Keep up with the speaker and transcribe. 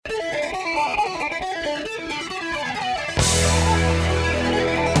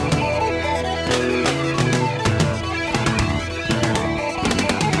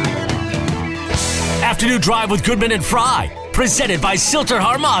Afternoon Drive with Goodman and Fry, presented by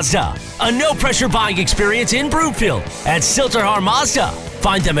Silterhar Mazda. A no-pressure buying experience in Broomfield at Silterhar Mazda.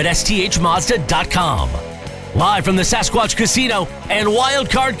 Find them at sthmazda.com. Live from the Sasquatch Casino and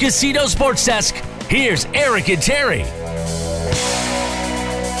Wildcard Casino Sports Desk, here's Eric and Terry.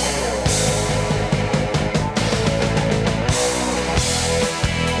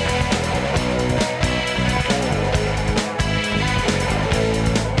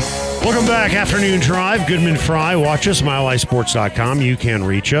 Welcome back. Afternoon Drive. Goodman Fry. Watch us, milehighsports.com. You can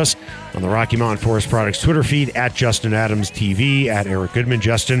reach us on the Rocky Mountain Forest Products Twitter feed at Justin Adams TV, at Eric Goodman.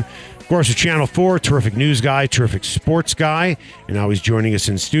 Justin, of course, at Channel 4, terrific news guy, terrific sports guy, and now he's joining us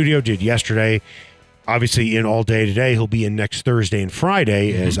in studio. Did yesterday, obviously in all day today. He'll be in next Thursday and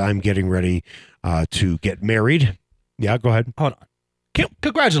Friday as I'm getting ready to get married. Yeah, go ahead. Hold on.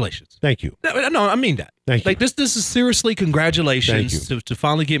 Congratulations. Thank you. No, I mean that. Thank you. Like this is seriously congratulations to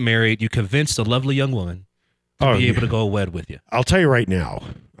finally get married. You convinced a lovely young woman to be able to go wed with you. I'll tell you right now,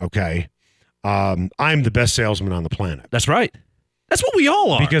 okay? I'm the best salesman on the planet. That's right. That's what we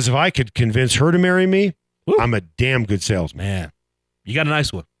all are. Because if I could convince her to marry me, I'm a damn good salesman. Man, you got a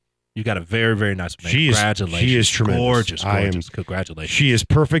nice one. You got a very, very nice one. Congratulations. She is tremendous. Gorgeous. Congratulations. She is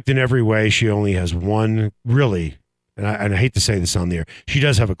perfect in every way. She only has one, really, and I hate to say this on the air, she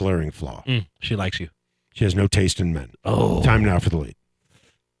does have a glaring flaw. She likes you. She has no taste in men. Oh. Time now for the lead.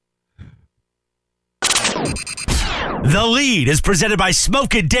 The Lead is presented by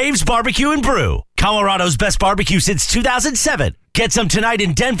Smokin' Dave's Barbecue and Brew, Colorado's best barbecue since 2007. Get some tonight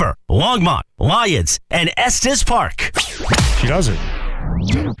in Denver, Longmont, Lyons, and Estes Park. She doesn't.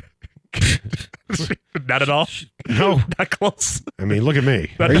 Not at all? No. Not close. I mean, look at me.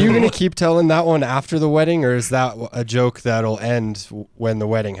 Are you going to keep telling that one after the wedding, or is that a joke that'll end when the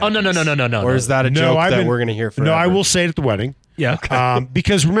wedding happens? Oh, no. Or is that a joke that we're going to hear forever? No, I will say it at the wedding. Yeah. Okay.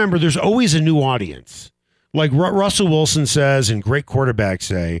 Because remember, there's always a new audience. Like Russell Wilson says and great quarterbacks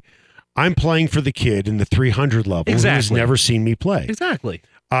say, I'm playing for the kid in the 300 level who has never seen me play. Exactly.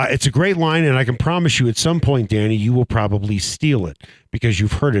 It's a great line, and I can promise you at some point, Danny, you will probably steal it because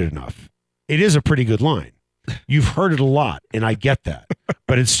you've heard it enough. It is a pretty good line. You've heard it a lot, and I get that.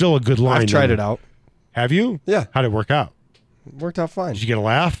 But it's still a good line. I've tried it out. Have you? Yeah. How'd it work out? It worked out fine. Did you get a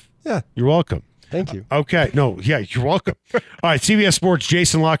laugh? Yeah. You're welcome. Thank you. Okay. No, yeah, you're welcome. All right, CBS Sports'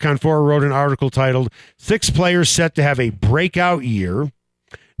 Jason LaConfora wrote an article titled, 6 Players Set to Have a Breakout Year.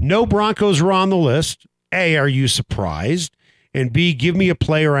 No Broncos were on the list. A, are you surprised? And B, give me a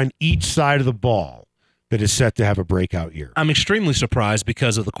player on each side of the ball that is set to have a breakout year. I'm extremely surprised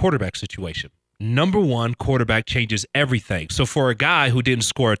because of the quarterback situation. Number one, quarterback changes everything. So for a guy who didn't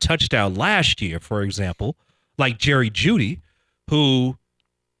score a touchdown last year, for example, like Jerry Jeudy, who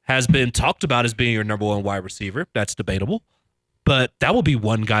has been talked about as being your number one wide receiver, that's debatable. But that will be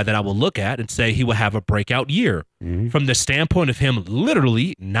one guy that I will look at and say he will have a breakout year from the standpoint of him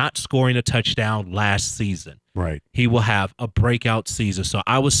literally not scoring a touchdown last season. Right. He will have a breakout season. So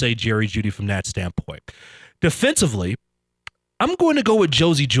I would say Jerry Jeudy from that standpoint. Defensively, I'm going to go with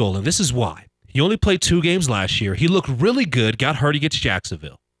Josie Jewell, and this is why. He only played 2 games last year. He looked really good, got hurt against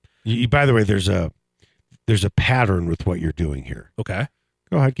Jacksonville. By the way, there's a pattern with what you're doing here. Okay.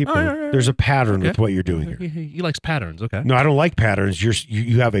 Go ahead, keep going. There's a pattern with what you're doing here. He likes patterns, okay. No, I don't like patterns.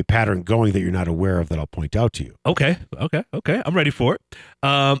 You have a pattern going that you're not aware of that I'll point out to you. Okay. I'm ready for it.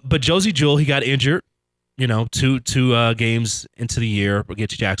 But Josie Jewell, he got injured, two games into the year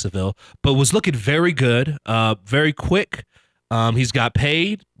against Jacksonville, but was looking very good, very quick. He's got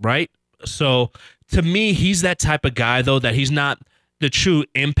paid, right? So to me, he's that type of guy, though, that he's not the true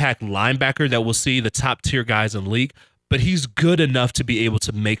impact linebacker that we'll see the top tier guys in the league. But he's good enough to be able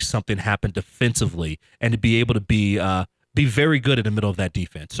to make something happen defensively and to be able to be very good in the middle of that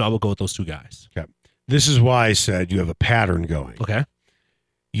defense. So I will go with those 2 guys. Okay. This is why I said you have a pattern going. Okay.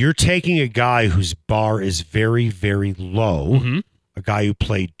 You're taking a guy whose bar is very, very low, a guy who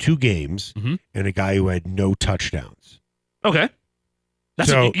played 2 games, and a guy who had no touchdowns. Okay. You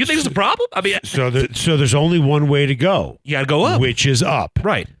think it's a problem? I mean, so there's only one way to go. You got to go up, which is up.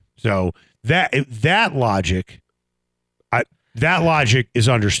 Right. So that logic. That logic is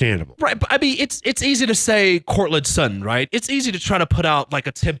understandable. Right, but I mean, it's easy to say Cortland Sutton, right? It's easy to try to put out like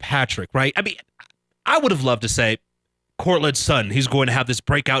a Tim Patrick, right? I mean, I would have loved to say Cortland Sutton, he's going to have this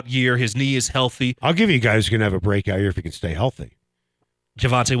breakout year. His knee is healthy. I'll give you a guy who's going to have a breakout year if he can stay healthy.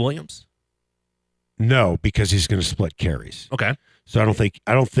 Javonte Williams? No, because he's going to split carries. Okay. So I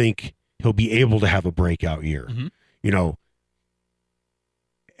don't think he'll be able to have a breakout year.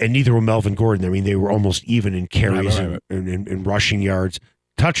 And neither will Melvin Gordon. I mean, they were almost even in carries and rushing yards.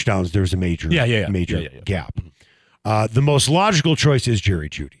 Touchdowns, there was a major gap. The most logical choice is Jerry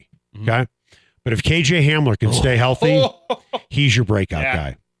Jeudy. Okay? But if KJ Hamler can stay healthy, he's your breakout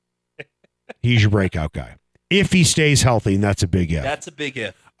guy. He's your breakout guy. If he stays healthy, and that's a big if. That's a big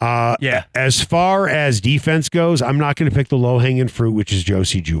if. As far as defense goes, I'm not going to pick the low-hanging fruit, which is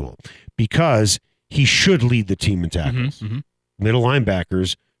Josie Jewell, because he should lead the team in tackles. Middle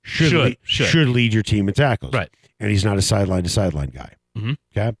linebackers should lead your team in tackles. Right. And he's not a sideline-to-sideline guy.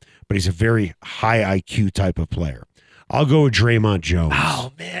 Okay? But he's a very high IQ type of player. I'll go with DreMont Jones.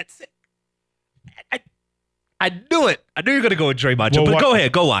 Oh, man. I knew it. I knew you were going to go with DreMont Jones. But go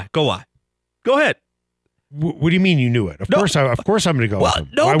ahead. Go ahead. What do you mean you knew it? Of course I'm going to go with him.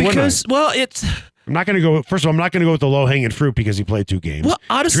 No, because it's. I'm not going to go. First of all, I'm not going to go with the low-hanging fruit because he played 2 games. Well,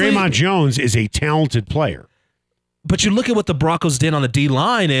 honestly, DreMont Jones is a talented player. But you look at what the Broncos did on the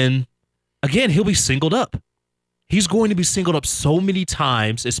D-line, and again, he'll be singled up. He's going to be singled up so many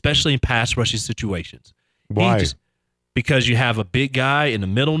times, especially in pass rushing situations. Why? Because you have a big guy in the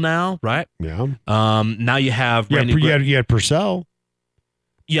middle now, right? Yeah. Now you have you had Purcell.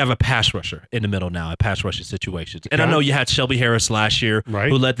 You have a pass rusher in the middle now, in pass rushing situations. And I know you had Shelby Harris last year,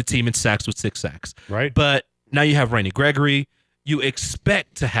 who led the team in sacks with 6 sacks. Right. But now you have Randy Gregory. You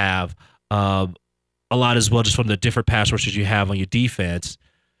expect to have a lot as well, just from the different pass rushers you have on your defense.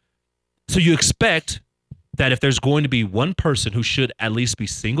 So you expect that if there's going to be one person who should at least be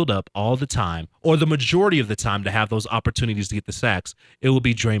singled up all the time, or the majority of the time to have those opportunities to get the sacks, it will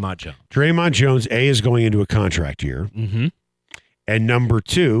be DreMont Jones. DreMont Jones, is going into a contract year. And number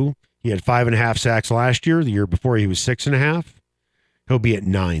 2, he had 5.5 sacks last year. The year before, he was 6.5. He'll be at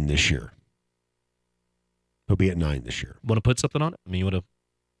 9 this year. Want to put something on it? I mean,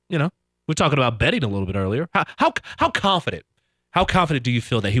 we're talking about betting a little bit earlier. How confident? How confident do you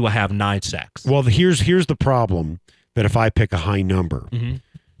feel that he will have 9 sacks? Well, here's the problem that if I pick a high number,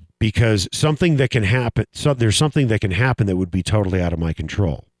 because something that can happen, there's something that can happen that would be totally out of my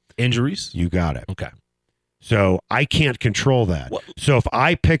control. Injuries? You got it. Okay. So I can't control that. Well, so if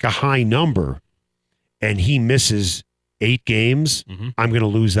I pick a high number and he misses 8 games, I'm going to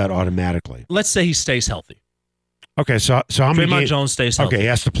lose that automatically. Let's say he stays healthy. Okay, so how many games? DreMont Jones stays healthy. Okay, he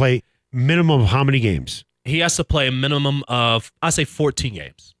has to play minimum of how many games? He has to play a minimum of, I say 14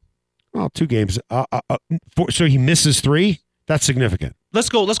 games. Well, 2 games. So he misses 3? That's significant. Let's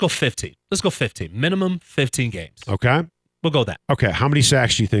go 15. Let's go 15. Minimum 15 games. Okay. We'll go that. Okay, how many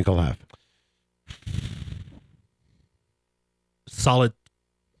sacks do you think he'll have? Solid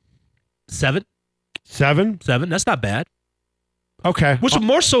 7. 7? 7. That's not bad. Okay. Which would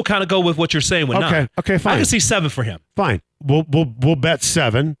more so kind of go with what you're saying with 9. Okay, fine. I can see 7 for him. Fine. We'll bet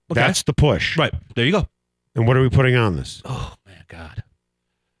 7. Okay. That's the push. Right. There you go. And what are we putting on this? Oh, man,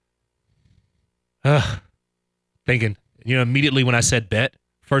 God. Thinking, immediately when I said bet,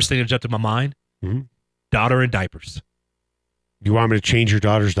 first thing that jumped in my mind, daughter in diapers. You want me to change your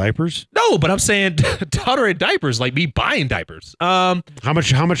daughter's diapers? No, but I'm saying daughter in diapers, like me buying diapers. How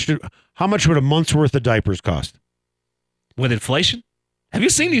much would a month's worth of diapers cost? With inflation? Have you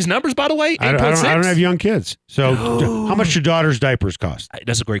seen these numbers, by the way? I don't have young kids. So how much do daughter's diapers cost?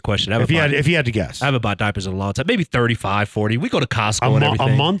 That's a great question. If you had to guess. I haven't bought diapers in a long time. Maybe 35, 40. We go to Costco and everything.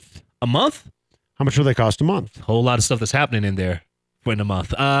 A month? A month? How much will they cost a month? A whole lot of stuff that's happening in there in a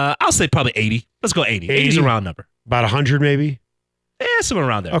month. I'll say probably 80. Let's go 80. 80 is a round number. About 100 maybe? Yeah, somewhere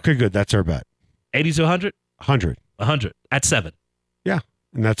around there. Okay, good. That's our bet. 80 to 100? 100. 100 at 7. Yeah,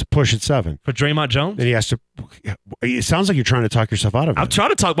 and that's a push at 7. For DreMont Jones? Then he has to. It sounds like you're trying to talk yourself out of it. I'm trying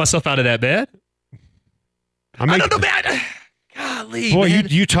to talk myself out of that, man. I don't know, man. Golly, boy, man.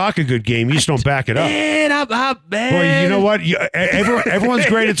 You talk a good game. You just don't back it up. Man, man. Boy, you know what? Everyone's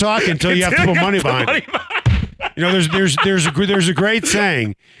great at talking until you have to put money behind it. There's a great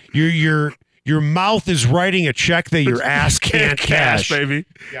saying. Your mouth is writing a check that your ass can't cash, baby.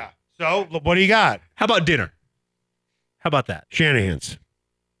 Yeah. So what do you got? How about dinner? How about that? Shanahan's.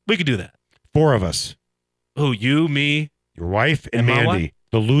 We could do that. 4 of us. Who? You, me, your wife, and Mandy.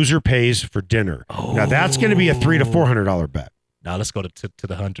 The loser pays for dinner. Oh. Now that's going to be a $300 to $400 bet. Now let's go to the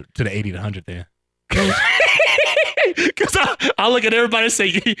 100, to the 80 to 100 there. Because I'll look at everybody and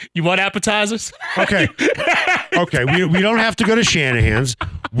say, "You want appetizers?" Okay. We don't have to go to Shanahan's.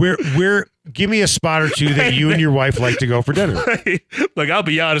 Give me a spot or 2 that you and your wife like to go for dinner. Look, I'll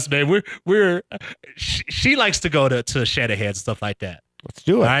be honest, man. She likes to go to Shanahan's and stuff like that. Let's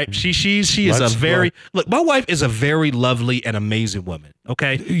do it. All right. She is a very look. My wife is a very lovely and amazing woman.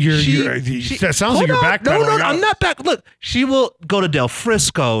 Okay. That sounds like you're backpedaling. No, I'm not back. Look, she will go to Del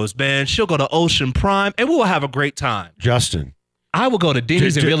Frisco's, man. She'll go to Ocean Prime, and we will have a great time. Justin, I will go to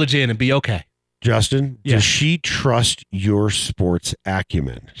Denny's and Village Inn and be okay. Justin, does she trust your sports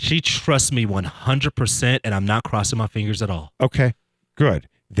acumen? She trusts me 100%, and I'm not crossing my fingers at all. Okay, good.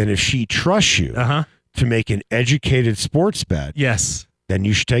 then if she trusts you to make an educated sports bet, yes, then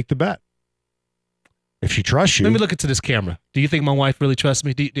you should take the bet. If she trusts you. Let me look into this camera. Do you think my wife really trusts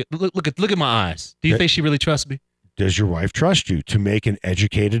me? Look at my eyes. Do you think she really trusts me? Does your wife trust you to make an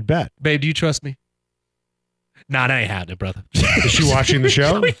educated bet? Babe, do you trust me? Nah, that ain't happening, brother. Is she watching the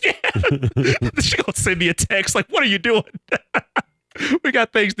show? Yeah. She gonna send me a text like, "What are you doing?" We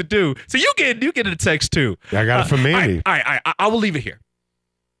got things to do. So you get a text too. I got it from Mandy. All right. I will leave it here.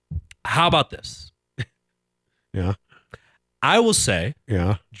 How about this? Yeah. I will say,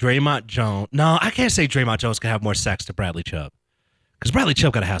 yeah, DreMont Jones. No, I can't say DreMont Jones can have more sacks than Bradley Chubb, because Bradley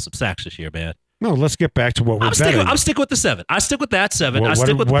Chubb got to have some sacks this year, man. No, let's get back to what we're betting. I'm sticking with the 7. I stick with that 7. Well, I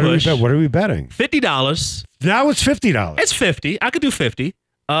stick with the push. What are we betting? $50. Now it's $50. It's 50. I could do 50.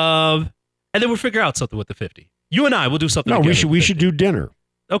 And then we'll figure out something with the 50. You and I will do something. No, we should do dinner.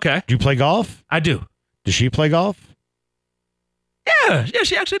 Okay. Do you play golf? I do. Does she play golf? Yeah,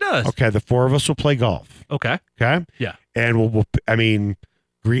 she actually does. Okay, the 4 of us will play golf. Okay. Okay. Yeah. And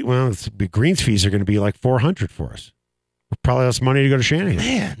greens fees are going to be like $400 for us. We'll probably have some money to go to Shanahan.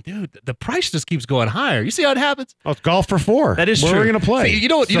 Man, dude, the price just keeps going higher. You see how it happens? Oh, it's golf for 4. That is true. true. Where are we going to play? See, you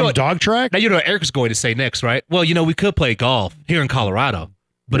know what? Dog track? Now you know what Eric's going to say next, right? Well, we could play golf here in Colorado,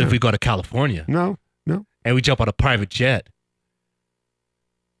 but if we go to California, no, and we jump on a private jet.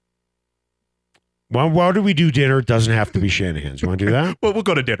 Well, why do we do dinner? It doesn't have to be Shanahan's. You want to do that? Well, we'll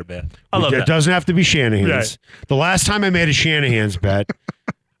go to dinner, man. I love that. It doesn't have to be Shanahan's. Right. The last time I made a Shanahan's bet,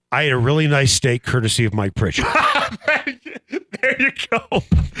 I had a really nice steak courtesy of Mike Pritchard. There you go.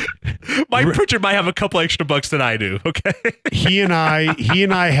 Mike Pritchard might have a couple extra bucks than I do. Okay. He and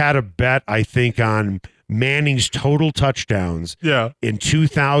I had a bet, I think, on Manning's total touchdowns in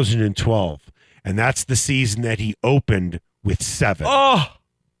 2012. And that's the season that he opened with 7. Oh.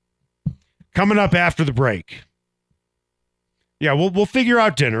 Coming up after the break. Yeah, we'll figure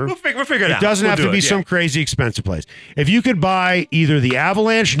out dinner. We'll figure it out. It doesn't have to be some crazy expensive place. If you could buy either the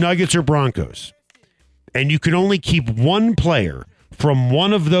Avalanche, Nuggets, or Broncos, and you could only keep one player from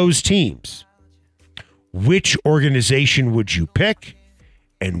one of those teams, which organization would you pick,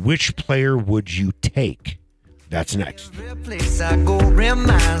 and which player would you take? That's next. Every place I go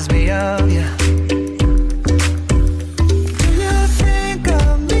reminds me of you. You think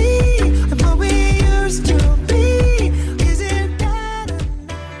of me and what we used to be. Is it better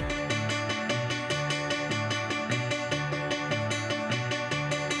now?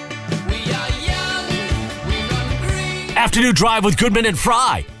 We are young, we run green. Afternoon Drive with Goodman and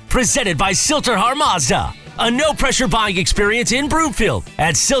Fry, presented by Silterhar Mazda. A no-pressure buying experience in Broomfield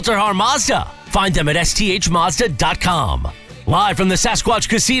at Silterhar Mazda. Find them at sthmazda.com. Live from the Sasquatch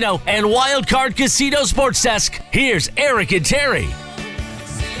Casino and Wildcard Casino Sports Desk, here's Eric and Terry.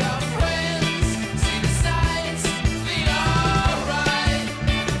 See our friends, see the sights, be alright.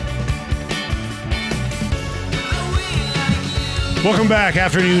 Welcome back.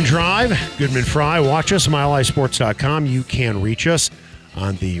 Afternoon Drive. Goodman Fry. Watch us, milehighsports.com. You can reach us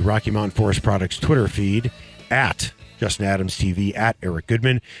on the Rocky Mountain Forest Products Twitter feed at Justin Adams TV, at Eric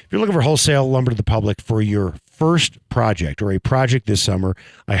Goodman. If you're looking for wholesale lumber to the public for your first project or a project this summer,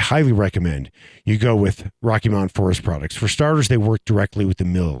 I highly recommend you go with Rocky Mountain Forest Products. For starters, they work directly with the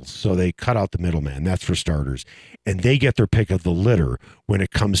mills, so they cut out the middleman. That's for starters. And they get their pick of the litter when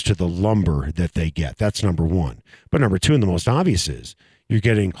it comes to the lumber that they get. That's number one. But number two, and the most obvious is, you're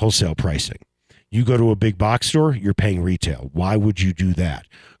getting wholesale pricing. You go to a big box store, you're paying retail. Why would you do that?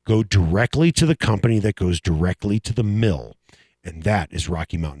 Go directly to the company that goes directly to the mill, and that is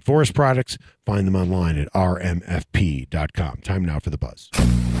Rocky Mountain Forest Products. Find them online at rmfp.com. Time now for the buzz.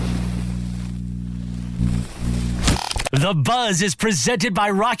 The Buzz is presented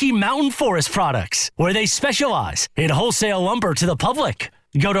by Rocky Mountain Forest Products, where they specialize in wholesale lumber to the public.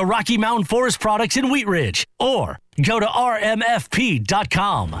 Go to Rocky Mountain Forest Products in Wheat Ridge or go to rmfp.com.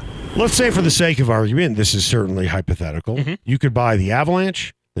 Let's say, for the sake of argument, this is certainly hypothetical, you could buy the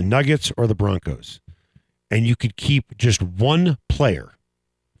Avalanche, the Nuggets, or the Broncos, and you could keep just one player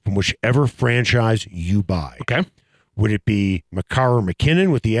from whichever franchise you buy. Okay. Would it be Makar or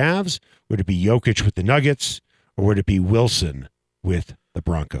MacKinnon with the Avs? Would it be Jokic with the Nuggets? Or would it be Wilson with the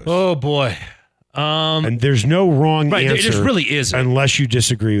Broncos? Oh, boy. And there's no wrong answer. There just really isn't. Unless you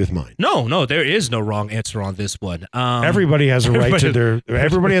disagree with mine. No, there is no wrong answer on this one. Everybody has a right to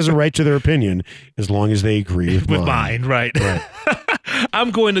their opinion as long as they agree with mine. Right.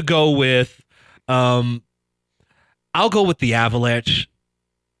 I'm going to go with I'll go with the Avalanche.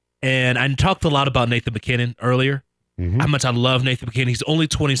 And I talked a lot about Nathan MacKinnon earlier. How much I love Nathan MacKinnon. He's only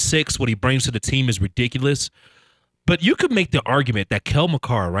 26. What he brings to the team is ridiculous. But you could make the argument that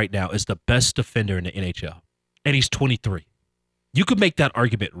Makar right now is the best defender in the NHL. And he's 23. You could make that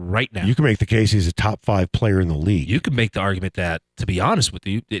argument right now. You can make the case he's a top 5 player in the league. You could make the argument that, to be honest with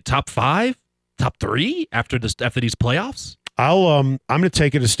you, top 5, top 3 after these playoffs. I'm going to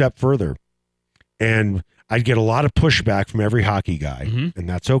take it a step further, and I'd get a lot of pushback from every hockey guy, and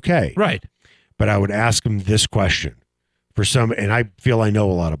that's okay. Right. But I would ask him this question for some, and I feel I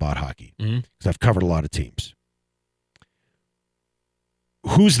know a lot about hockey because I've covered a lot of teams.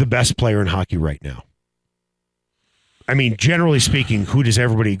 Who's the best player in hockey right now? I mean, generally speaking, who does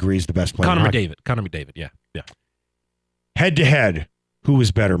everybody agree is the best player? Connor McDavid. Yeah. Head to head, who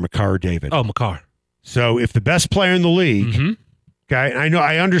is better, Makar or David? Oh, Makar. So if the best player in the league, okay,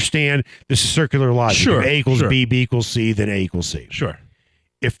 I understand this is circular logic. Sure, If A equals sure. B equals C, then A equals C. Sure.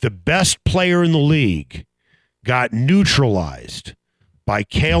 If the best player in the league got neutralized by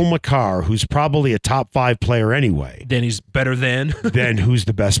Cale Makar, who's probably a top 5 player anyway, Then he's better than. then who's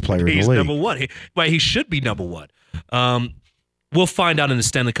the best player in the He's league? number one. He should be number one. We'll find out in the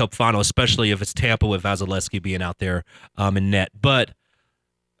Stanley Cup final, especially if it's Tampa with Vasilevsky being out there in net. But,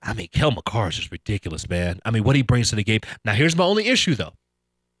 I mean, Cale Makar is just ridiculous, man. I mean, what he brings to the game. Now, here's my only issue, though.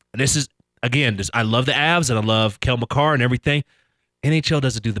 And this is, again, I love the Avs and I love Cale Makar and everything. NHL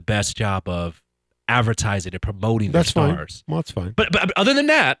doesn't do the best job of advertising and promoting their stars. Well, that's fine. But other than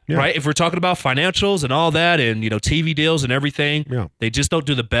that, right, if we're talking about financials and all that and, TV deals and everything, they just don't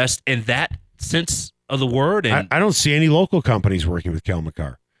do the best in that sense of the word. And I don't see any local companies working with Cale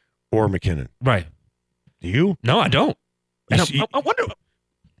Makar or MacKinnon. Right. Do you? No, I don't. And I wonder.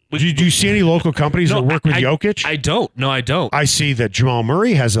 Do you see any local companies that work with Jokic? I don't. No, I don't. I see that Jamal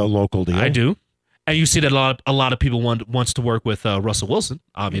Murray has a local deal. I do. And you see that a lot of people wants to work with Russell Wilson,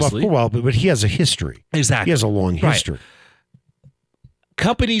 obviously. Well, but he has a history. Exactly. He has a long history. Right.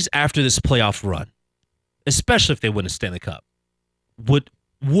 Companies after this playoff run, especially if they win a Stanley Cup,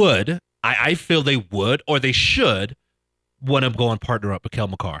 I feel they would or they should want to go and partner up with Cale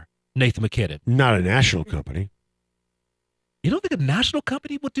Makar, Nathan MacKinnon. Not a national company. You don't think a national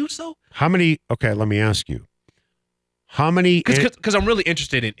company would do so? How many? Okay, let me ask you. How many? Because I'm really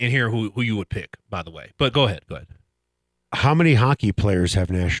interested in hearing who you would pick, by the way. But go ahead. How many hockey players have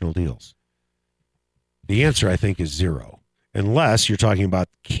national deals? The answer, I think, is 0. Unless you're talking about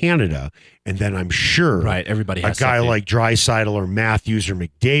Canada, and then I'm sure right, everybody has a guy something. like Draisaitl or Matthews or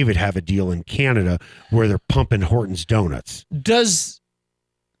McDavid have a deal in Canada where they're pumping Horton's donuts.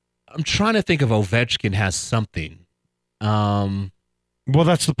 I'm trying to think if Ovechkin has something. Well,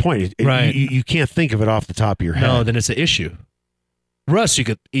 that's the point. Right. You can't think of it off the top of your head. No, then it's an issue. Russ,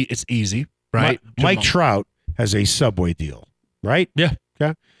 it's easy, right? Mike Trout has a Subway deal, right? Yeah.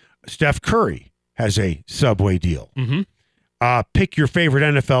 Okay. Steph Curry has a Subway deal. Mm-hmm. Pick your favorite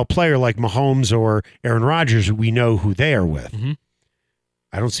NFL player like Mahomes or Aaron Rodgers. We know who they are with. Mm-hmm.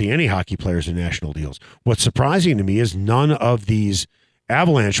 I don't see any hockey players in national deals. What's surprising to me is none of these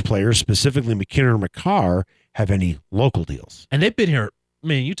Avalanche players, specifically MacKinnon or Makar, have any local deals. And they've been here. I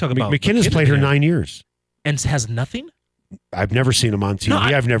mean, you talk about McKinnon's played here 9 years. And has nothing? I've never seen him on TV. No,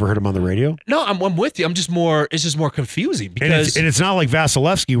 I've never heard him on the radio. No, I'm with you. It's just more confusing because And it's not like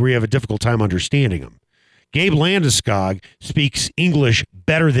Vasilevsky where you have a difficult time understanding him. Gabe Landeskog speaks English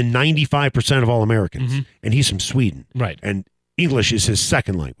better than 95% of all Americans, and he's from Sweden. Right. And English is his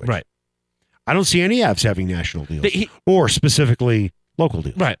second language. Right. I don't see any Avs having national deals or specifically local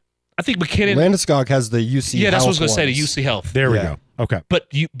deals. Right. I think MacKinnon. Landeskog has the UC Yeah, that's what I was Health going to say, ones. the UC Health. There we Yeah. go. Okay.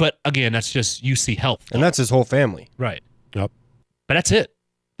 But again, that's just UC Health. And that's his whole family. Right. Yep. But that's it.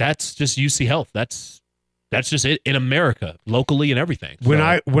 That's just UC Health. That's just it in America, locally and everything. When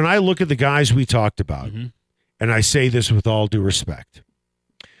So- I look at the guys we talked about, and I say this with all due respect,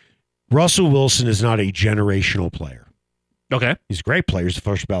 Russell Wilson is not a generational player. Okay. He's a great player. He's a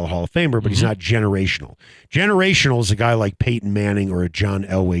first ballot Hall of Famer, but he's not generational. Generational is a guy like Peyton Manning or a John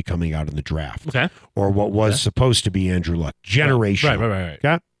Elway coming out in the draft. Okay. Or what was supposed to be Andrew Luck. Generational.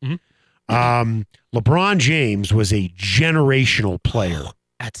 Right. Okay? LeBron James was a generational player.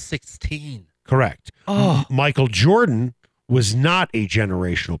 At 16. Correct. Oh. Michael Jordan was not a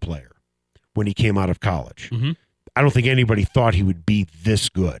generational player when he came out of college. I don't think anybody thought he would be this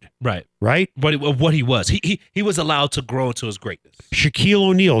good. Right. Right? But what he was. He was allowed to grow into his greatness.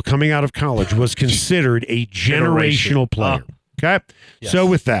 Shaquille O'Neal coming out of college was considered a generational player. Okay? Yes. So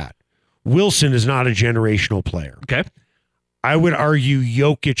with that, Wilson is not a generational player. Okay. I would argue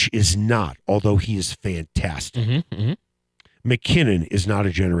Jokic is not, although he is fantastic. MacKinnon is not a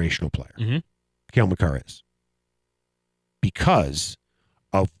generational player. Cale Makar is. Because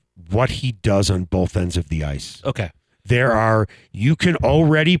of what he does on both ends of the ice. Okay. You can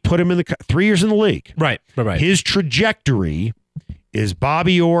already put him in 3 years in the league. Right. His trajectory is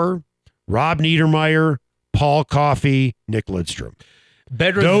Bobby Orr, Rob Niedermeyer, Paul Coffey, Nick Lidstrom.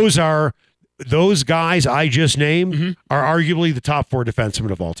 Better. Those guys I just named are arguably the top 4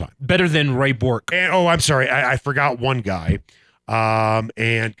 defensemen of all time. Better than Ray Bourque. And, I'm sorry, I forgot one guy.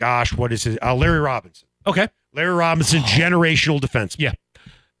 And gosh, what is his? Larry Robinson. Okay. Larry Robinson, generational defenseman. Yeah.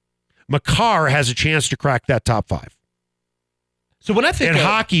 Makar has a chance to crack that top 5. So when I think and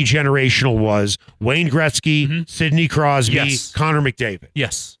hockey, generational was Wayne Gretzky, Sidney Crosby, Yes. Connor McDavid.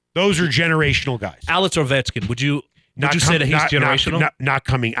 Yes. Those are generational guys. Alex Ovechkin, would you say that he's generational? Not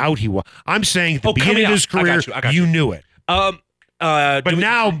coming out, he was. I'm saying at the coming beginning of his out. I career, got you. you knew it.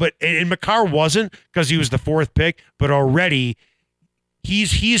 And Makar wasn't because he was the 4th pick, but already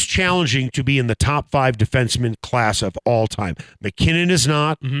he's challenging to be in the top 5 defenseman class of all time. MacKinnon is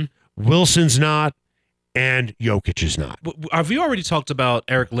not, Wilson's not, and Jokic is not. Have you already talked about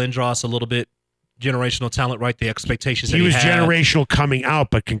Eric Lindros a little bit? Generational talent, right? The expectations he that was had. generational coming out,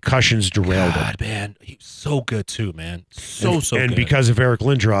 but concussions derailed him. God, man, he's so good too, man. So good. And because of Eric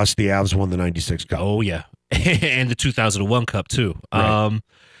Lindros, the Avs won the 96 Cup. Oh, yeah. And the 2001 Cup, too. Right.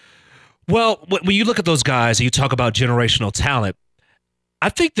 Well, when you look at those guys and you talk about generational talent, I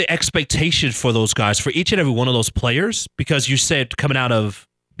think the expectation for those guys, for each and every one of those players, because you said coming out of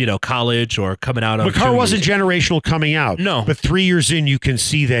college or coming out of Makar wasn't generational coming out. No. But 3 years in, you can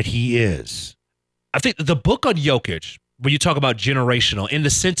see that he is. I think the book on Jokic, when you talk about generational, in the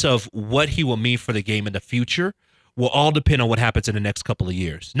sense of what he will mean for the game in the future, will all depend on what happens in the next couple of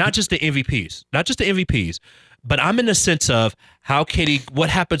years. Not just the MVPs, but I'm in the sense of what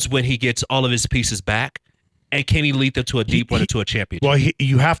happens when he gets all of his pieces back, and can he lead them to a deep run into a championship? Well,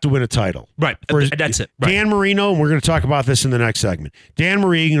 you have to win a title. Right. That's it. Right. Dan Marino, and we're going to talk about this in the next segment. Dan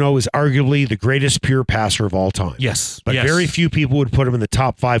Marino is arguably the greatest pure passer of all time. Yes. But very few people would put him in the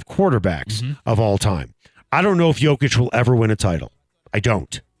top 5 quarterbacks of all time. I don't know if Jokic will ever win a title. I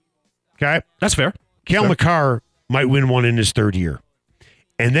don't. Okay? That's fair. Cale Makar might win one in his 3rd year.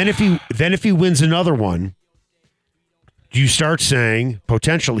 And then if he wins another one, you start saying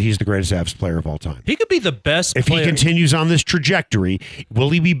potentially he's the greatest Avs player of all time. He could be the best if player. he continues on this trajectory. Will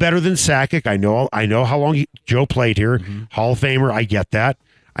he be better than Sakic? I know how long Joe played here. Hall of Famer, I get that.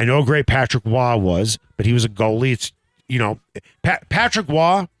 I know how great Patrick Waugh was, but he was a goalie. It's Patrick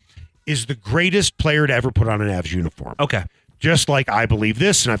Waugh is the greatest player to ever put on an Avs uniform. Okay. Just like I believe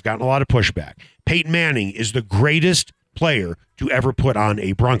this, and I've gotten a lot of pushback. Peyton Manning is the greatest player to ever put on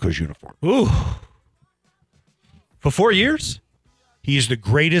a Broncos uniform. Ooh. For 4 years? He is the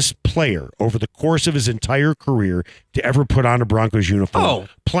greatest player over the course of his entire career to ever put on a Broncos uniform,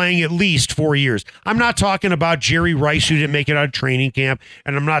 playing at least 4 years. I'm not talking about Jerry Rice, who didn't make it out of training camp,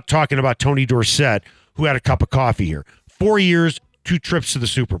 and I'm not talking about Tony Dorsett, who had a cup of coffee here. 4 years, 2 trips to the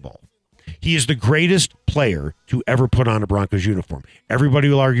Super Bowl. He is the greatest player to ever put on a Broncos uniform. Everybody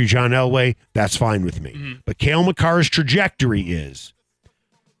will argue John Elway. That's fine with me. But Cale Makar's trajectory is,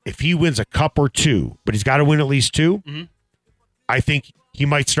 if he wins a cup or 2, but he's got to win at least 2, I think he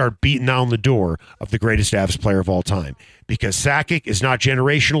might start beating down the door of the greatest Avs player of all time. Because Sakic is not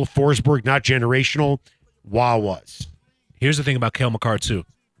generational. Forsberg, not generational. Waugh was. Here's the thing about Cale Makar, too.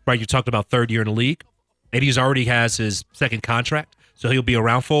 Right, you talked about 3rd year in the league, and he's already has his 2nd contract, so he'll be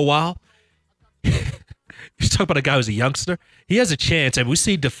around for a while. You talk about a guy who's a youngster. He has a chance, and we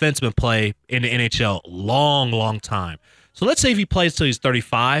see defensemen play in the NHL long time. So let's say if he plays till he's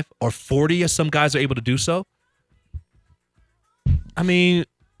 35 or 40, as some guys are able to do so. I mean,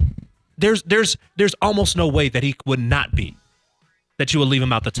 there's almost no way that he would not be, that you would leave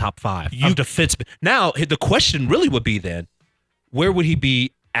him out the top 5 of defensemen. Now, the question really would be then, where would he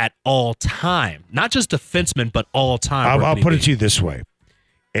be at all time? Not just defenseman, but all time. I'll put it to you this way,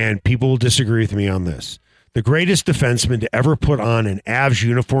 and people will disagree with me on this. The greatest defenseman to ever put on an Avs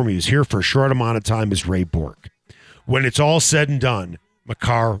uniform, he was here for a short amount of time, is Ray Bourque. When it's all said and done,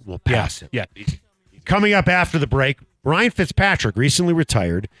 Makar will pass him. Yeah. Coming up after the break, Ryan Fitzpatrick, recently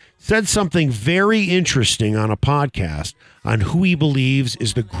retired, said something very interesting on a podcast on who he believes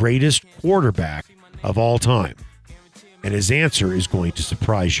is the greatest quarterback of all time. And his answer is going to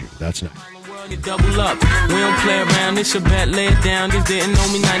surprise you. That's next. Double up. We don't play around. It's a bet, lay it down. Just didn't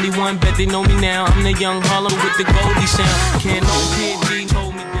know me 91, bet they know me now. I'm the young Harlem with the Goldie sound. Can't no PD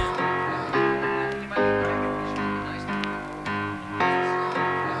hold me down.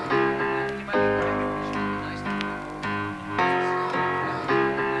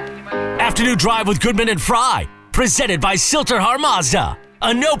 Afternoon Drive with Goodman and Fry, presented by Silterhar Mazda.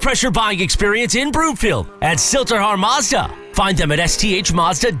 A no-pressure buying experience in Broomfield at Silterhar Mazda. Find them at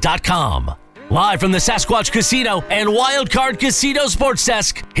sthmazda.com. Live from the Sasquatch Casino and Wildcard Casino Sports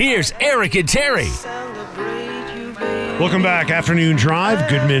Desk, here's Eric and Terry. Welcome back. Afternoon Drive.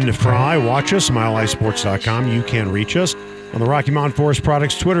 Goodman Fry. Watch us, milehighsports.com. You can reach us on the Rocky Mountain Forest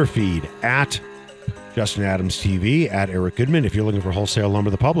Products Twitter feed at Justin Adams TV, at Eric Goodman. If you're looking for wholesale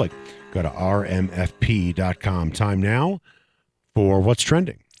lumber to the public, go to rmfp.com. Time now for What's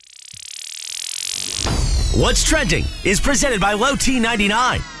Trending. What's Trending is presented by Low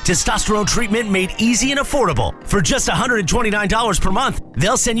T99. Testosterone treatment made easy and affordable. For just $129 per month,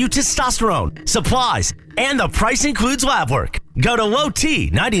 they'll send you testosterone, supplies, and the price includes lab work. Go to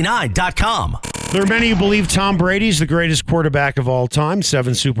lowt99.com. There are many who believe Tom Brady's the greatest quarterback of all time,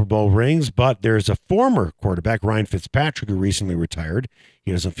 7 Super Bowl rings, but there's a former quarterback, Ryan Fitzpatrick, who recently retired.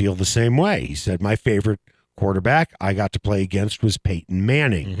 He doesn't feel the same way. He said, my favorite quarterback I got to play against was Peyton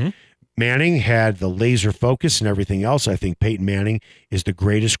Manning. Mm-hmm. Manning had the laser focus and everything else. I think Peyton Manning is the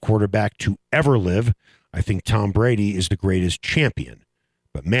greatest quarterback to ever live. I think Tom Brady is the greatest champion,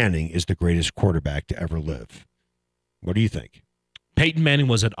 but Manning is the greatest quarterback to ever live. What do you think? Peyton Manning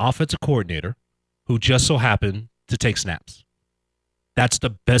was an offensive coordinator who just so happened to take snaps. That's the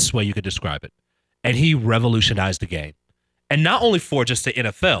best way you could describe it. And he revolutionized the game. And not only for just the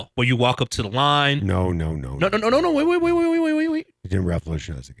NFL, where you walk up to the line. No. Wait. He didn't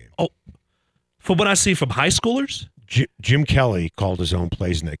revolutionize the game. Oh, from what I see from high schoolers. Jim Kelly called his own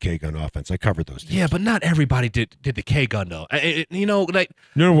plays in that K-gun offense. I covered those teams. Yeah, but not everybody did the K-gun, though. No,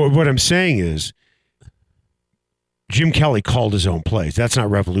 what I'm saying is Jim Kelly called his own plays. That's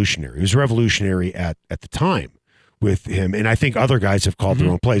not revolutionary. It was revolutionary at the time with him, and I think other guys have called their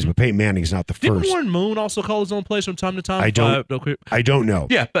own plays, but Peyton Manning's not the Didn't first. Warren Moon also call his own plays from time to time? I don't know.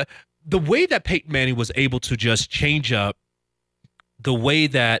 Yeah, but the way that Peyton Manning was able to just change up the way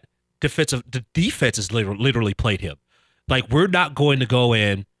that the defense has literally played him. Like, we're not going to go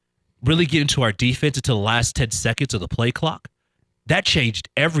in, really get into our defense until the last 10 seconds of the play clock. That changed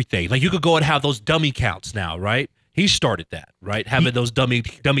everything. Like, you could go and have those dummy counts now, right? He started that, right? Having those dummy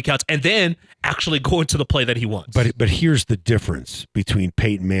counts and then actually go into the play that he wants. But here's the difference between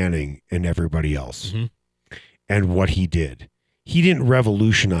Peyton Manning and everybody else and what he did. He didn't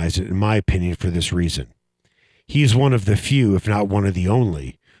revolutionize it, in my opinion, for this reason. He's one of the few, if not one of the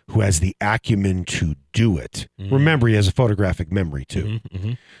only, who has the acumen to do it. Remember, he has a photographic memory, too.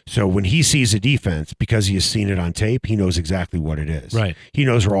 So when he sees a defense, because he has seen it on tape, he knows exactly what it is. Right. He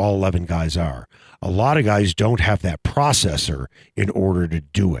knows where all 11 guys are. A lot of guys don't have that processor in order to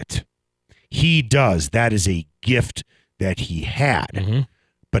do it. He does. That is a gift that he had.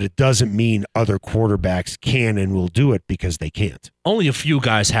 But it doesn't mean other quarterbacks can and will do it because they can't. Only a few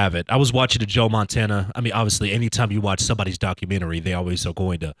guys have it. I was watching the Joe Montana. I mean, obviously, anytime you watch somebody's documentary, they always are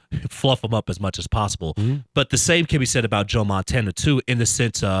going to fluff them up as much as possible. But the same can be said about Joe Montana, too, in the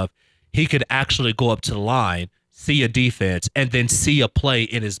sense of he could actually go up to the line, see a defense, and then see a play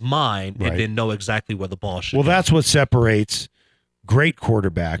in his mind and then know exactly where the ball should go. That's what separates great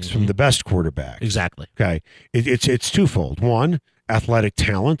quarterbacks from the best quarterbacks. Exactly. Okay. It's twofold. One, athletic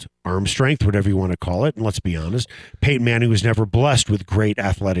talent, arm strength, whatever you want to call it. And let's be honest, Peyton Manning was never blessed with great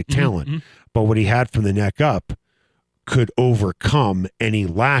athletic talent. But what he had from the neck up could overcome any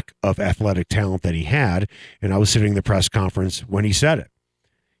lack of athletic talent that he had. And I was sitting in the press conference when he said it.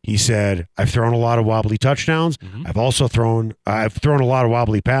 He said, I've thrown a lot of wobbly touchdowns. I've thrown a lot of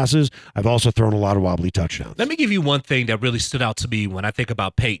wobbly passes. I've also thrown a lot of wobbly touchdowns. Let me give you one thing that really stood out to me when I think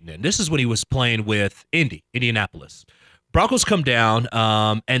about Peyton. And this is when he was playing with Indianapolis. Broncos come down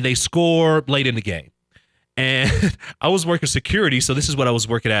and they score late in the game. And I was working security, so this is what I was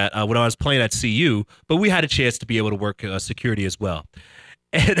working at when I was playing at CU. But we had a chance to be able to work security as well.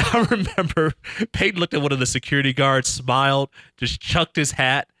 And I remember Peyton looked at one of the security guards, smiled, just chucked his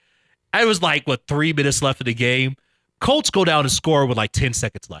hat. I was like, 3 minutes left in the game. Colts go down and score with like 10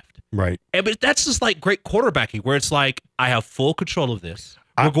 seconds left. Right. But that's just like great quarterbacking where it's like, I have full control of this.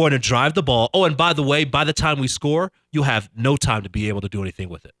 We're going to drive the ball. Oh, and by the way, by the time we score, you'll have no time to be able to do anything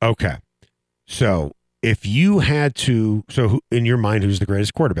with it. Okay. So if you had to, in your mind, who's the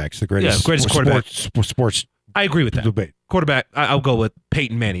greatest quarterback? It's the greatest quarterback. Sports. I agree with that. Debate. Quarterback, I'll go with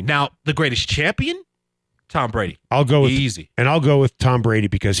Peyton Manning. Now, the greatest champion, Tom Brady. I'll go with easy. And I'll go with Tom Brady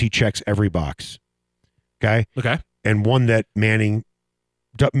because he checks every box. Okay? Okay. And one that Manning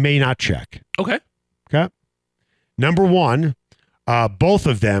may not check. Okay. Okay. Number one, both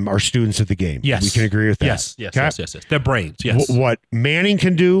of them are students of the game. Yes. We can agree with that. Yes. Okay? They're brains. Yes. What Manning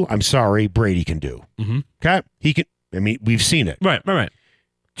can do, I'm sorry, Brady can do. Okay? He can, we've seen it. Right.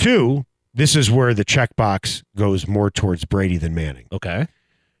 Two, this is where the checkbox goes more towards Brady than Manning. Okay.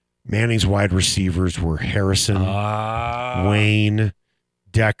 Manning's wide receivers were Harrison, Wayne,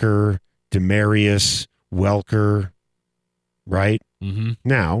 Decker, Demarius, Welker, right?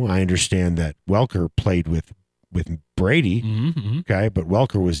 Now, I understand that Welker played with with Brady. Mm-hmm. Okay. But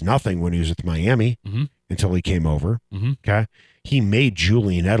Welker was nothing when he was with Miami until he came over. Mm-hmm. Okay. He made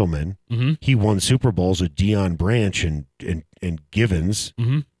Julian Edelman. Mm-hmm. He won Super Bowls with Deion Branch and Givens.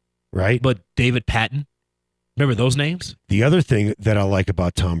 Mm-hmm. Right. But David Patton, remember those names? The other thing that I like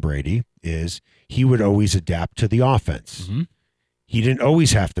about Tom Brady is he would always adapt to the offense. Mm-hmm. He didn't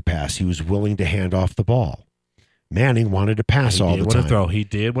always have to pass. He was willing to hand off the ball. Manning wanted to pass all the time. He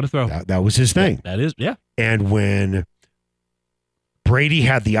did want to throw. That was his thing. That is, yeah. And when Brady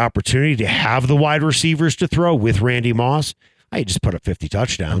had the opportunity to have the wide receivers to throw with Randy Moss, I just put up 50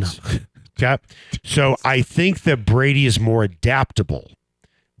 touchdowns. Okay. So I think that Brady is more adaptable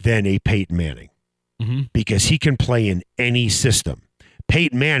than a Peyton Manning because he can play in any system.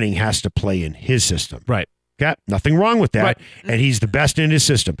 Peyton Manning has to play in his system. Right. Okay. Nothing wrong with that. Right. And he's the best in his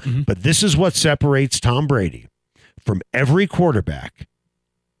system. But this is what separates Tom Brady from every quarterback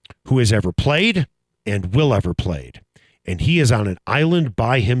who has ever played and will ever played. And he is on an island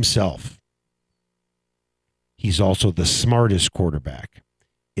by himself. He's also the smartest quarterback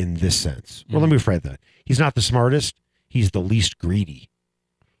in this sense. Well, let me rephrase that. He's not the smartest. He's the least greedy.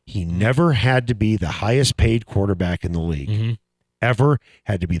 He never had to be the highest paid quarterback in the league. Ever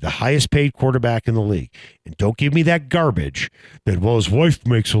had to be the highest paid quarterback in the league. And don't give me that garbage that, well, his wife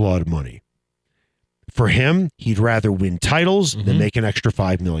makes a lot of money. For him, he'd rather win titles than make an extra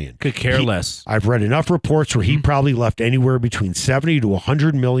 $5 million. Could care less. I've read enough reports where he probably left anywhere between 70 to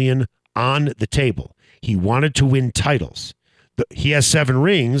 100 million on the table. He wanted to win titles. He has 7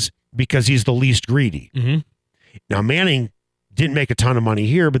 rings because he's the least greedy. Now, Manning didn't make a ton of money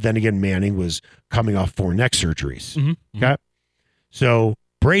here, but then again, Manning was coming off 4 neck surgeries. Okay. So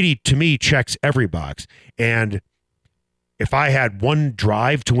Brady, to me, checks every box. And if I had one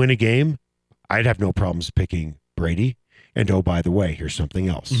drive to win a game, I'd have no problems picking Brady. And oh, by the way, here's something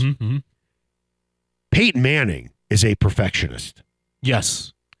else. Peyton Manning is a perfectionist.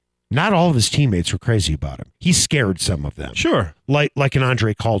 Yes. Not all of his teammates were crazy about him. He scared some of them. Sure. Like an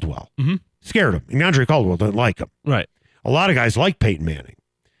Andre Caldwell. Scared him. And Andre Caldwell didn't like him. Right. A lot of guys like Peyton Manning.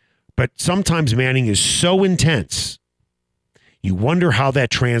 But sometimes Manning is so intense, you wonder how that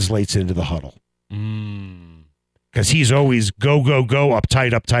translates into the huddle. Because he's always go, go, go,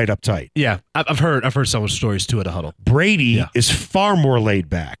 uptight, uptight, uptight. Yeah, I've heard some stories too at a huddle. Brady is far more laid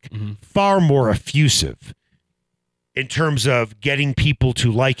back, far more effusive in terms of getting people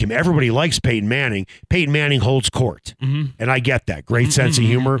to like him. Everybody likes Peyton Manning. Peyton Manning holds court. And I get that. Great sense of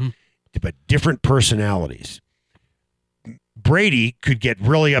humor, but different personalities. Brady could get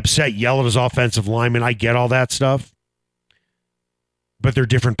really upset, yell at his offensive lineman. I get all that stuff. But they're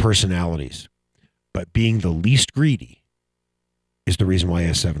different personalities. But being the least greedy is the reason why he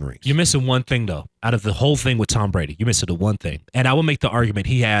has 7 rings. You're missing one thing, though. Out of the whole thing with Tom Brady, you're missing the one thing. And I will make the argument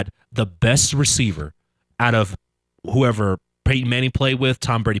he had the best receiver out of whoever Peyton Manning played with,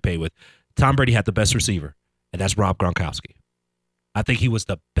 Tom Brady played with. Tom Brady had the best receiver, and that's Rob Gronkowski. I think he was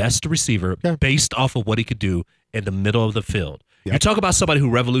the best receiver based off of what he could do in the middle of the field. You talk about somebody who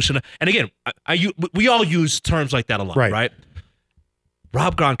revolutionized, and again, we all use terms like that a lot, right?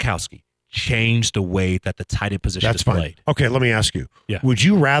 Rob Gronkowski changed the way that the tight end position is played. Okay, let me ask you. Would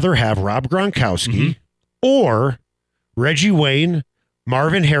you rather have Rob Gronkowski or Reggie Wayne,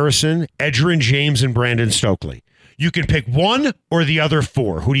 Marvin Harrison, Edgerrin James, and Brandon Stokely? You can pick one or the other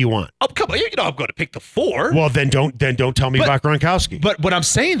 4. Who do you want? Oh, come on. You know I'm going to pick the 4. Well, then don't tell me about Gronkowski. But what I'm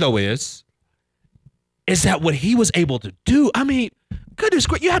saying, though, is that what he was able to do, I mean, goodness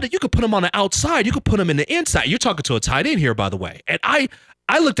gracious, you could put him on the outside. You could put him in the inside. You're talking to a tight end here, by the way. And I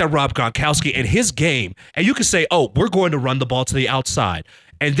looked at Rob Gronkowski and his game, and you could say, oh, we're going to run the ball to the outside.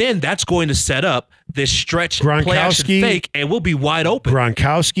 And then that's going to set up this stretch play action fake, and we'll be wide open.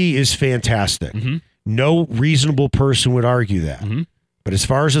 Gronkowski is fantastic. No reasonable person would argue that. But as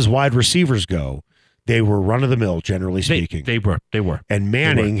far as his wide receivers go, they were run-of-the-mill, generally speaking. They were. And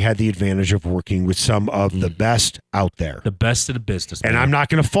Manning had the advantage of working with some of the best out there. The best in the business. And I'm not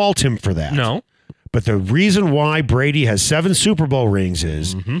going to fault him for that. No. But the reason why Brady has 7 Super Bowl rings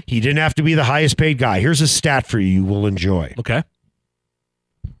is he didn't have to be the highest paid guy. Here's a stat for you will enjoy. Okay.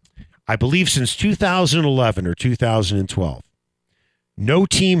 I believe since 2011 or 2012, no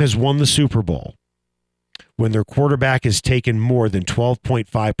team has won the Super Bowl when their quarterback has taken more than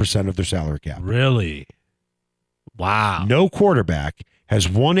 12.5% of their salary cap. Really? Wow. No quarterback has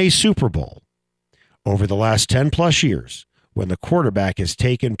won a Super Bowl over the last 10 plus years when the quarterback has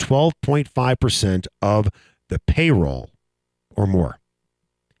taken 12.5% of the payroll or more.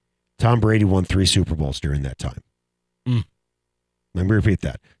 Tom Brady won 3 Super Bowls during that time. Let me repeat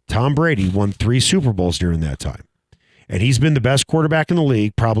that. Tom Brady won 3 Super Bowls during that time. And he's been the best quarterback in the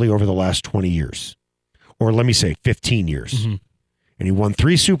league probably over the last 20 years. or let me say 15 years. And he won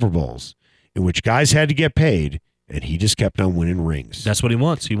 3 Super Bowls in which guys had to get paid, and he just kept on winning rings. That's what he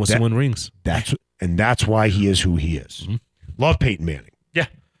wants. He wants to win rings. That's why he is who he is. Love Peyton Manning. Yeah.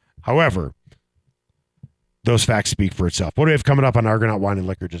 However, those facts speak for itself. What do we have coming up on Argonaut Wine and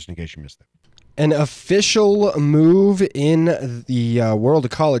Liquor, just in case you missed it? An official move in the world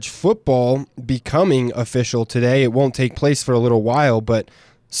of college football becoming official today. It won't take place for a little while, but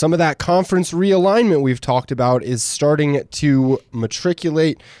some of that conference realignment we've talked about is starting to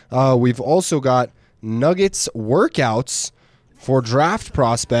matriculate. We've also got Nuggets workouts for draft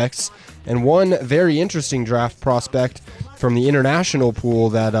prospects, and one very interesting draft prospect from the international pool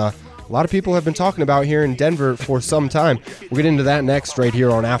that a lot of people have been talking about here in Denver for some time. We'll get into that next right here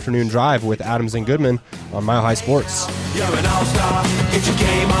on Afternoon Drive with Adams and Goodman on Mile High Sports. You're an all-star, get your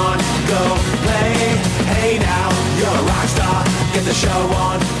game on, go play. Hey now, you're a rock star, get the show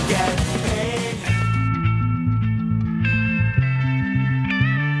on, get paid.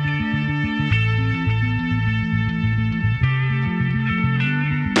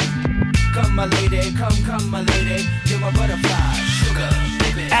 Come my lady, come my lady, you're my butterfly, sugar,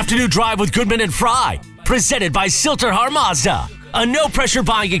 baby. Afternoon Drive with Goodman and Fry, presented by Silterhar Mazda. A no-pressure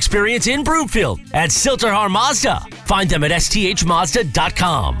buying experience in Broomfield at Silterhar Mazda. Find them at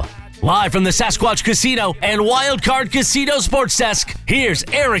sthmazda.com. Live from the Sasquatch Casino and Wildcard Casino Sports Desk, here's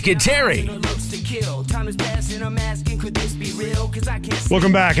Eric and Terry.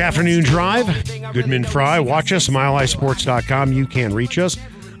 Welcome back, Afternoon Drive. Goodman Fry. Watch us, milehighsports.com. You can reach us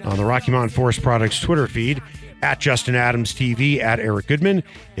on the Rocky Mountain Forest Products Twitter feed, at Justin Adams TV, at Eric Goodman.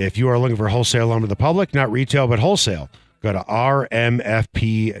 If you are looking for wholesale lumber to the public, not retail, but wholesale, go to rmfp.com.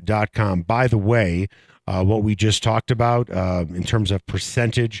 By the way, what we just talked about in terms of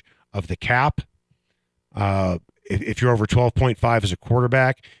percentage of the cap, if you're over 12.5 as a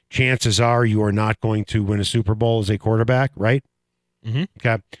quarterback, chances are you are not going to win a Super Bowl as a quarterback, right?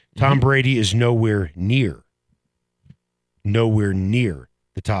 Okay. Tom Brady is nowhere near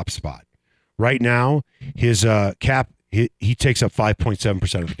the top spot. Right now, his cap, he takes up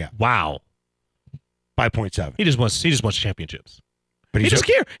 5.7% of the cap. Wow. 5.7. He just wants championships. But He doesn't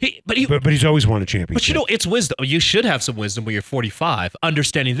care. But he's always won a championship. But you know, it's wisdom. You should have some wisdom when you're 45,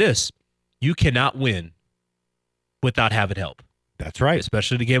 understanding this. You cannot win without having help. That's right.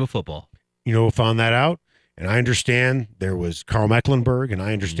 Especially in the game of football. You know who found that out? And I understand there was Carl Mecklenburg, and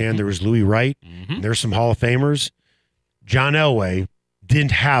I understand there was Louis Wright. And there's some Hall of Famers. John Elway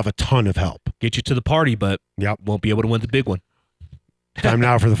didn't have a ton of help. Get you to the party, but won't be able to win the big one. Time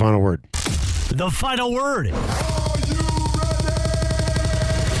now for the final word. The final word.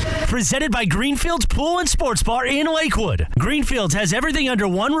 Presented by Greenfield's Pool and Sports Bar in Lakewood. Greenfield's has everything under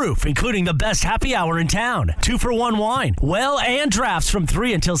one roof, including the best happy hour in town. 2-for-1 wine, well, and drafts from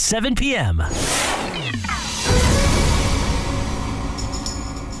 3 until 7 p.m.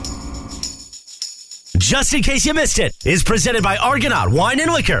 Just in case you missed it, is presented by Argonaut Wine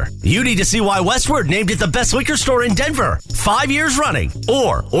and Liquor. You need to see why Westward named it the best liquor store in Denver 5 years running.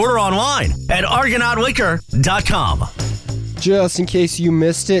 Or order online at argonautliquor.com. Just in case you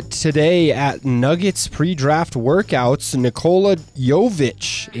missed it, today at Nuggets pre-draft workouts, Nikola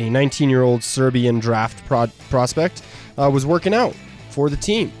Jovic, a 19-year-old Serbian draft prospect, was working out for the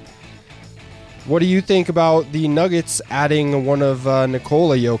team. What do you think about the Nuggets adding one of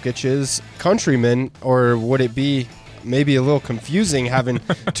Nikola Jokic's countrymen, or would it be maybe a little confusing having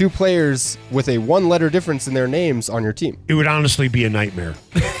two players with a one-letter difference in their names on your team? It would honestly be a nightmare.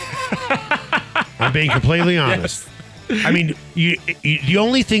 I'm being completely honest. Yes. I mean, the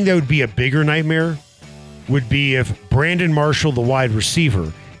only thing that would be a bigger nightmare would be if Brandon Marshall, the wide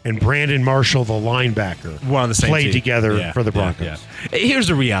receiver, and Brandon Marshall, the linebacker, we're on the same played team together for the Broncos. Yeah. Here's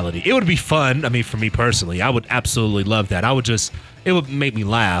the reality. It would be fun. I mean, for me personally, I would absolutely love that. It would make me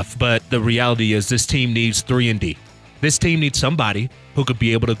laugh, but the reality is this team needs 3-and-D. This team needs somebody who could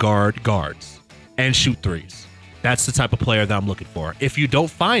be able to guard guards and shoot threes. That's the type of player that I'm looking for. If you don't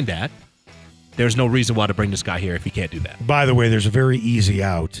find that, there's no reason why to bring this guy here if he can't do that. By the way, there's a very easy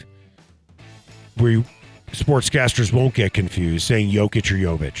out where sportscasters won't get confused saying Jokic or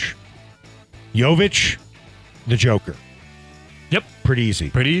Jovic. Jovic, the Joker. Yep. Pretty easy.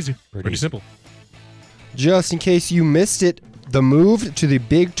 Pretty simple. Just in case you missed it, the move to the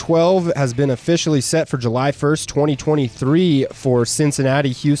Big 12 has been officially set for July 1st, 2023 for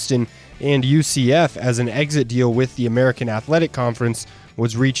Cincinnati, Houston, and UCF as an exit deal with the American Athletic Conference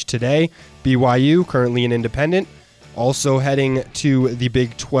was reached today. BYU, currently an independent, also heading to the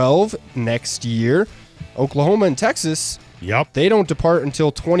Big 12 next year. Oklahoma and Texas, Yep. they don't depart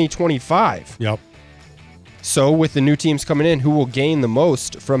until 2025. Yep. So with the new teams coming in, who will gain the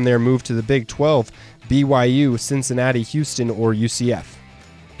most from their move to the Big 12? BYU, Cincinnati, Houston, or UCF?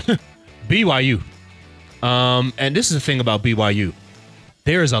 BYU. And this is the thing about BYU.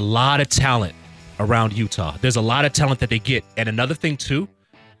 There is a lot of talent around Utah. There's a lot of talent that they get. And another thing, too,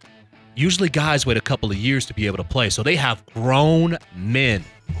 usually guys wait a couple of years to be able to play. So they have grown men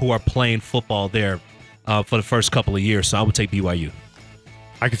who are playing football there for the first couple of years. So I would take BYU.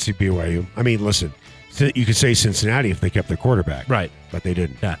 I could see BYU. I mean, listen, you could say Cincinnati if they kept their quarterback. Right. But they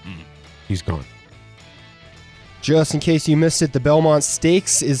didn't. Yeah. He's gone. Just in case you missed it, the Belmont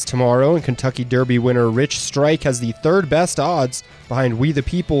Stakes is tomorrow, and Kentucky Derby winner Rich Strike has the third best odds behind We the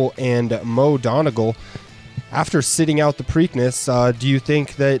People and Mo Donegal. After sitting out the Preakness, do you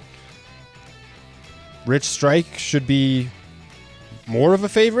think that Rich Strike should be more of a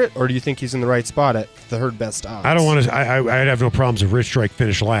favorite, or do you think he's in the right spot at third best odds? I don't want to. I'd have no problems if Rich Strike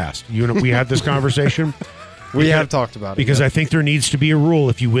finished last. You know, we had this conversation. We have talked about it. Because I think there needs to be a rule.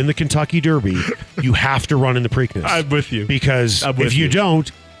 If you win the Kentucky Derby, you have to run in the Preakness. I'm with you. Because if you don't,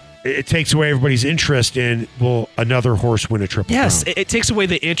 it takes away everybody's interest in, will another horse win a Triple Crown? Yes, it takes away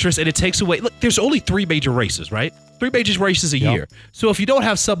the interest, and it takes away. Look, there's only 3 major races, right? 3 major races a year. So if you don't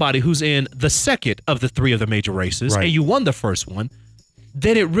have somebody who's in the second of the 3 of the major races, and you won the first one,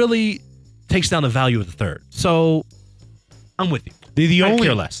 then it really takes down the value of the third. So I'm with you.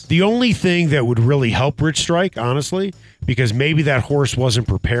 The only thing that would really help Rich Strike, honestly, because maybe that horse wasn't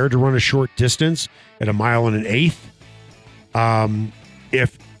prepared to run a short distance at 1 1/8.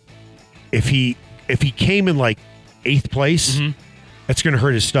 If he came in like 8th place, that's going to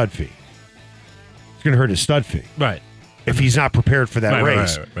hurt his stud fee. It's going to hurt his stud fee. Right. If he's not prepared for that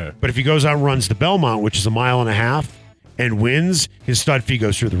race. Right. But if he goes out and runs the Belmont, which is 1.5 miles, and wins, his stud fee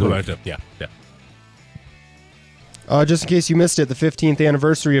goes through the roof. Yeah. Just in case you missed it, the 15th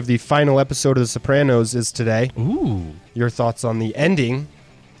anniversary of the final episode of The Sopranos is today. Ooh. Your thoughts on the ending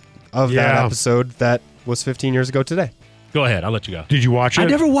of that episode that was 15 years ago today? Go ahead. I'll let you go. Did you watch it? I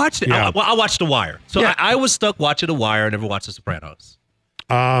never watched it. Yeah. I watched The Wire. So I was stuck watching The Wire. I never watched The Sopranos.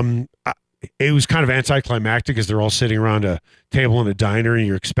 It was kind of anticlimactic because they're all sitting around a table in a diner and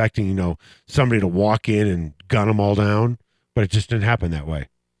you're expecting, somebody to walk in and gun them all down, but it just didn't happen that way.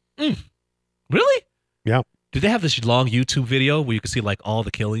 Really? Yeah. Do they have this long YouTube video where you can see like all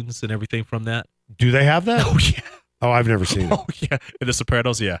the killings and everything from that? Do they have that? Oh, yeah. Oh, I've never seen it. Oh, yeah. In The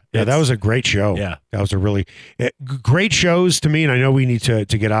Sopranos, yeah. Yeah, that was a great show. Yeah. That was a really great shows to me, and I know we need to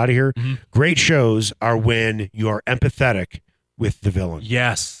get out of here. Mm-hmm. Great shows are when you are empathetic with the villain.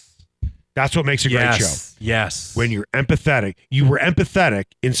 Yes. That's what makes a great show. Yes. When you're empathetic. You were empathetic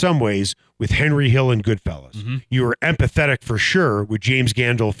in some ways with Henry Hill in Goodfellas. Mm-hmm. You were empathetic for sure with James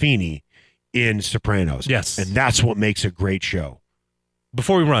Gandolfini in Sopranos. Yes. And that's what makes a great show.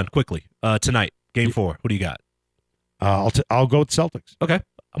 Before we run, quickly, tonight, Game 4, who do you got? I'll go with Celtics. Okay.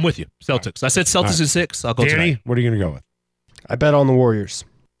 I'm with you. Celtics. I said Celtics in 6. I'll go Danny, tonight. what are you going to go with? I bet on the Warriors.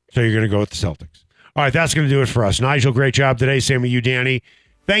 So you're going to go with the Celtics. All right, that's going to do it for us. Nigel, great job today. Same with you, Danny.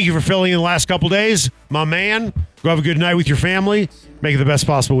 Thank you for filling in the last couple days. My man, go have a good night with your family. Make it the best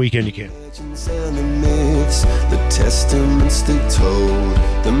possible weekend you can. Legends and the myths, the testaments they told,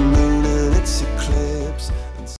 the moon and its eclipse.